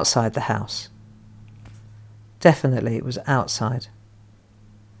was outside the house. Definitely it was outside.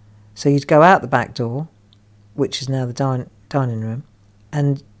 So you'd go out the back door, which is now the dining room,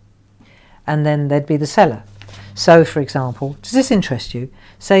 and then there'd be the cellar. So, for example, does this interest you?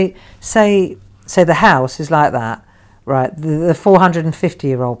 Say the house is like that, right? The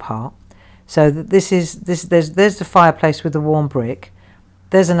 450-year-old part. So there's the fireplace with the warm brick.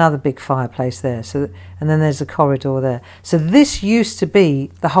 There's another big fireplace there. So, and then there's a corridor there. So this used to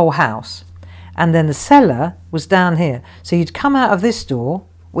be the whole house. And then the cellar was down here. So you'd come out of this door,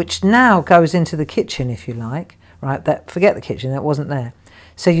 which now goes into the kitchen, if you like, right? Forget the kitchen, that wasn't there.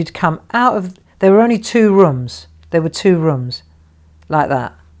 So you'd come out of, there were only 2 rooms. There were 2 rooms like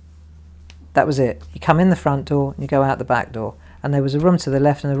that. That was it. You come in the front door and you go out the back door. And there was a room to the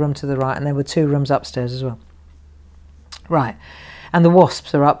left and a room to the right, and there were 2 rooms upstairs as well. Right. And the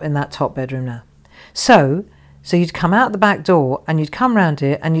wasps are up in that top bedroom now. So you'd come out the back door and you'd come round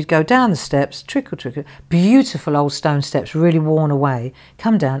here and you'd go down the steps, trickle, trickle, beautiful old stone steps, really worn away,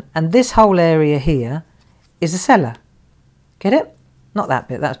 come down, and this whole area here is the cellar. Get it? Not that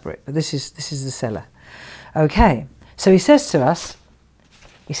bit, that's brick, but this is the cellar. Okay, so he says to us,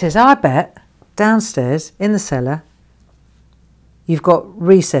 he says, I bet downstairs in the cellar you've got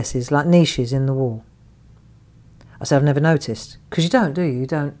recesses, like niches in the wall. I said, I've never noticed. Because you don't, do you? You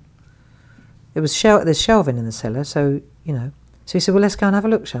don't. It was there's shelving in the cellar, so, you know. So he said, well, let's go and have a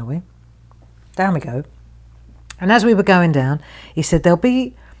look, shall we? Down we go. And as we were going down, he said, there'll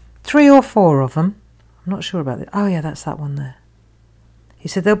be 3 or 4 of them. I'm not sure about it. Oh, yeah, that's that one there. He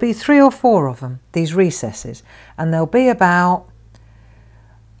said, there'll be 3 or 4 of them, these recesses. And they'll be about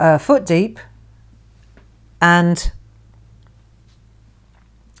a foot deep and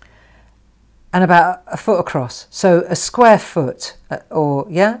about a foot across. So a square foot, or,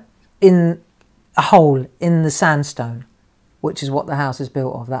 yeah, in a hole in the sandstone, which is what the house is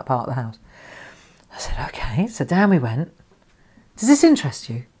built of, that part of the house. I said, okay. So down we went. Does this interest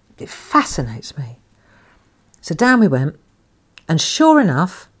you? It fascinates me. So down we went, and sure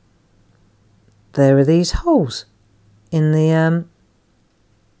enough, there are these holes in the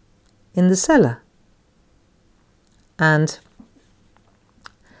cellar, and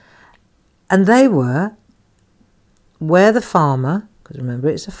they were where the farmer, because remember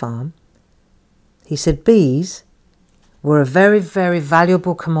it's a farm, he said bees were a very, very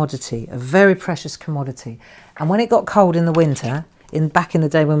valuable commodity, a very precious commodity. And when it got cold in the winter, back in the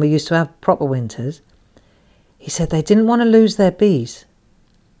day when we used to have proper winters, he said they didn't want to lose their bees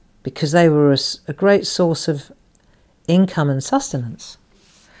because they were a great source of income and sustenance.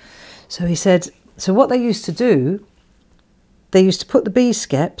 So he said, so what they used to do, they used to put the bee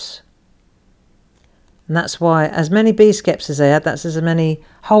skeps, and that's why as many bee skeps as they had, that's as many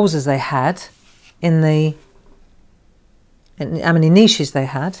holes as they had in how many niches they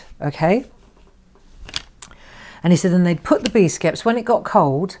had, okay? And he said then they'd put the bee skeps, when it got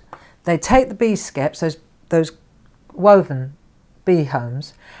cold, they'd take the bee skeps, those woven bee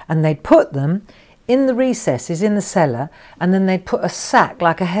homes, and they'd put them in the recesses in the cellar, and then they'd put a sack,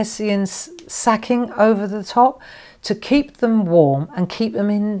 like a Hessian sacking over the top to keep them warm and keep them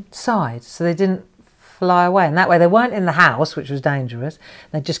inside so they didn't fly away. And that way they weren't in the house, which was dangerous.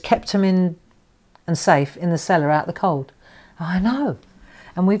 They just kept them in and safe in the cellar out the cold. I know.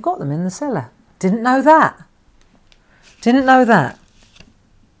 And we've got them in the cellar. Didn't know that. Didn't know that.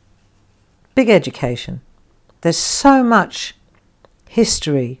 Big education. There's so much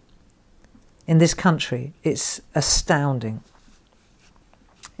history in this country. It's astounding.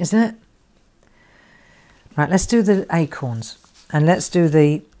 Isn't it? Right, let's do the acorns. And let's do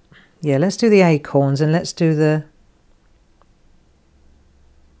the, yeah, let's do the acorns, and let's do the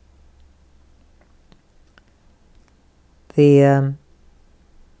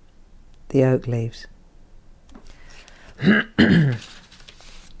oak leaves.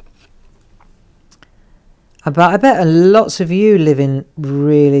 But I bet lots of you live in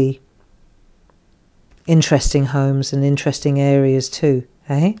really interesting homes and interesting areas too,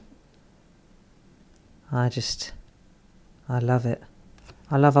 eh? I love it.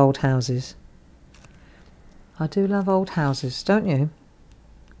 I love old houses. I do love old houses, don't you?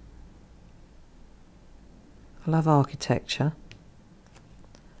 I love architecture.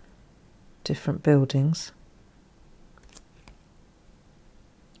 Different buildings.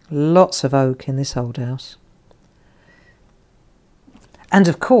 Lots of oak in this old house. And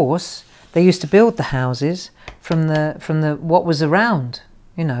of course, they used to build the houses from the what was around,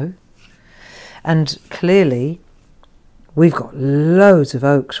 you know. And clearly, we've got loads of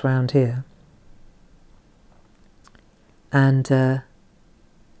oaks around here. And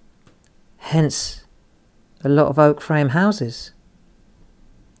hence a lot of oak frame houses.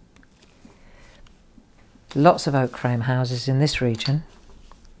 Lots of oak frame houses in this region.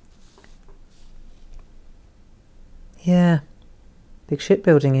 Yeah, big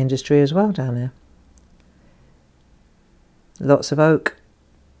shipbuilding industry as well down there. Lots of oak.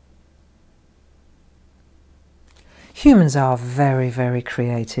 Humans are very, very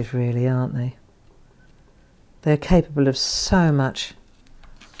creative, really, aren't they? They're capable of so much.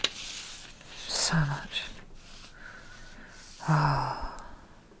 So much.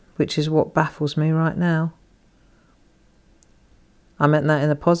 Which is what baffles me right now. I meant that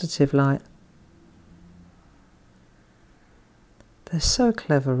in a positive light. They're so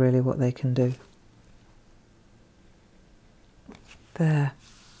clever, really, what they can do. There.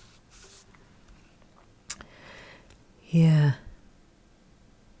 Yeah.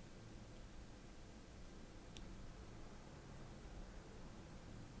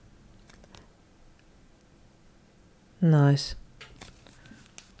 Nice.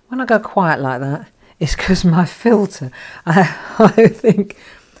 When I go quiet like that, it's because my filter, I think,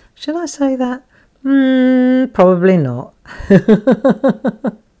 should I say that? Probably not.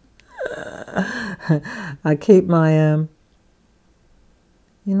 I keep my,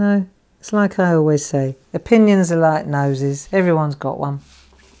 you know, It's like I always say, opinions are like noses. Everyone's got one.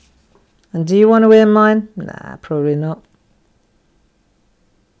 And do you want to hear mine? Nah, probably not.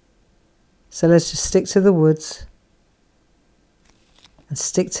 So let's just stick to the woods and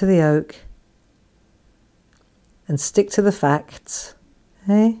stick to the oak and stick to the facts.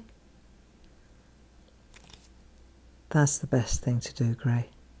 Hey? That's the best thing to do, Gray.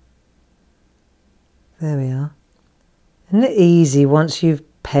 There we are. Isn't it easy once you've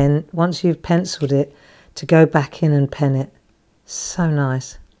penciled it to go back in and pen it? So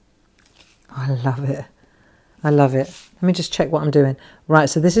nice. I love it. I love it. Let me just check what I'm doing. Right,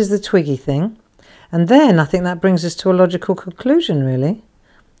 so this is the twiggy thing. And then I think that brings us to a logical conclusion, really.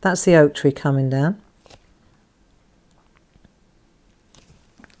 That's the oak tree coming down.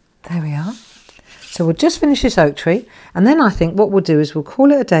 There we are. So we'll just finish this oak tree. And then I think what we'll do is we'll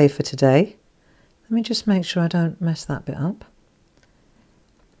call it a day for today. Let me just make sure I don't mess that bit up.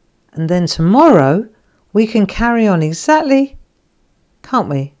 And then tomorrow we can carry on exactly, can't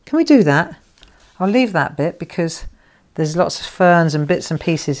we? Can we do that? I'll leave that bit because there's lots of ferns and bits and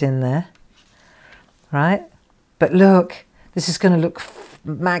pieces in there. Right? But look, this is going to look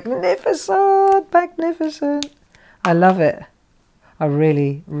magnificent, magnificent. I love it. I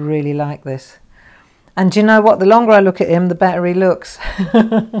really, really like this. And do you know what? The longer I look at him, the better he looks.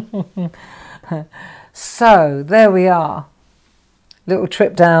 So, there we are. Little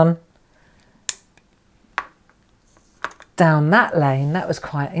trip down that lane. That was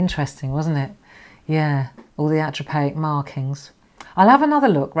quite interesting, wasn't it? Yeah, all the atropaic markings. I'll have another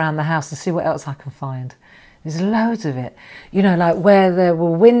look round the house and see what else I can find. There's loads of it. You know, like where there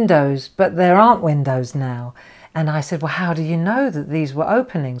were windows, but there aren't windows now. And I said, well, how do you know that these were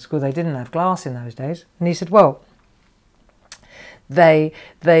openings? Because they didn't have glass in those days. And he said, well,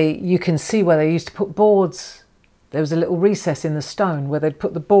 you can see where they used to put boards. There was a little recess in the stone where they'd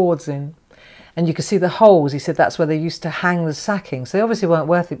put the boards in. And you could see the holes. He said that's where they used to hang the sacking. So they obviously weren't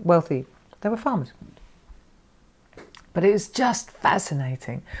wealthy. They were farmers. But it was just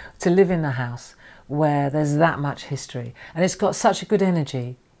fascinating to live in a house where there's that much history. And it's got such a good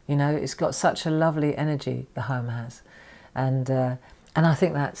energy. You know, it's got such a lovely energy, the home has. And I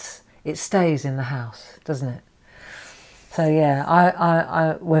think it stays in the house, doesn't it? So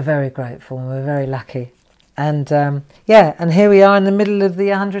yeah, we're very grateful and we're very lucky. And yeah, and here we are in the middle of the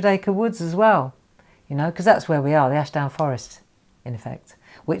 100-acre woods as well. You know, because that's where we are, the Ashdown Forest, in effect,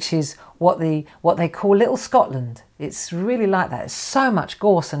 which is what they call Little Scotland. It's really like that. It's so much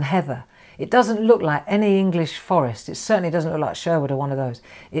gorse and heather. It doesn't look like any English forest. It certainly doesn't look like Sherwood or one of those.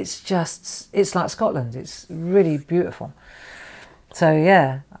 It's like Scotland. It's really beautiful. So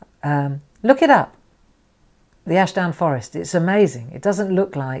yeah, look it up. The Ashdown Forest. It's amazing. It doesn't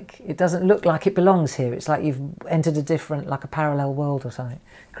look like it belongs here. It's like you've entered like a parallel world or something.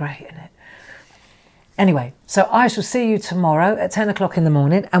 Great, isn't it? Anyway, so I shall see you tomorrow at 10 o'clock in the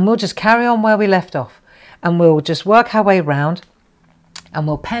morning, and we'll just carry on where we left off, and we'll just work our way round. And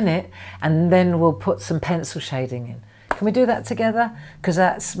we'll pen it, and then we'll put some pencil shading in. Can we do that together? Because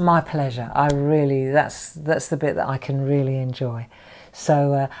that's my pleasure. That's the bit that I can really enjoy.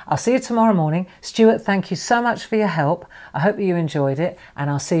 So I'll see you tomorrow morning. Stuart, thank you so much for your help. I hope you enjoyed it, and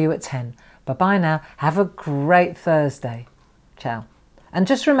I'll see you at 10. Bye-bye now. Have a great Thursday. Ciao. And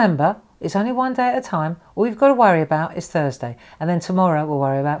just remember, it's only one day at a time. All you've got to worry about is Thursday, and then tomorrow we'll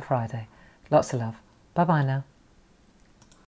worry about Friday. Lots of love. Bye-bye now.